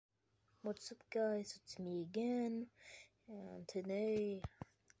What's up, guys? It's me again, and today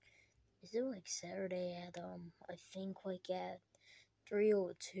is it like Saturday at I think like at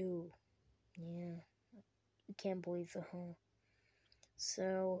 3:02. Yeah, I can't believe it, huh?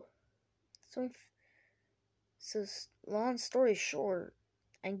 So, so, long story short,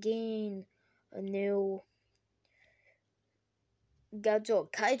 I gained a new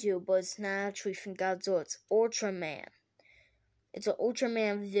Godzilla Kaiju, but it's not actually from Godzilla. It's Ultraman. It's an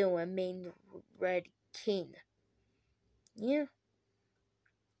Ultraman villain named Red King. Yeah.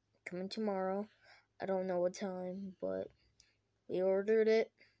 Coming tomorrow. I don't know what time, but we ordered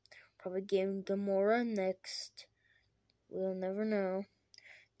it. Probably getting Gamora next. We'll never know.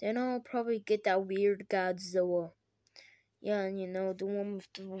 Then I'll probably get that weird Godzilla. Yeah, and the one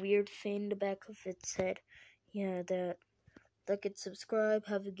with the weird thing in the back of its head. Yeah, that. Like and subscribe.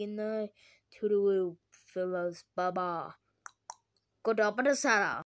 Have a good night. Toodaloo, fellas. Bye-bye. Go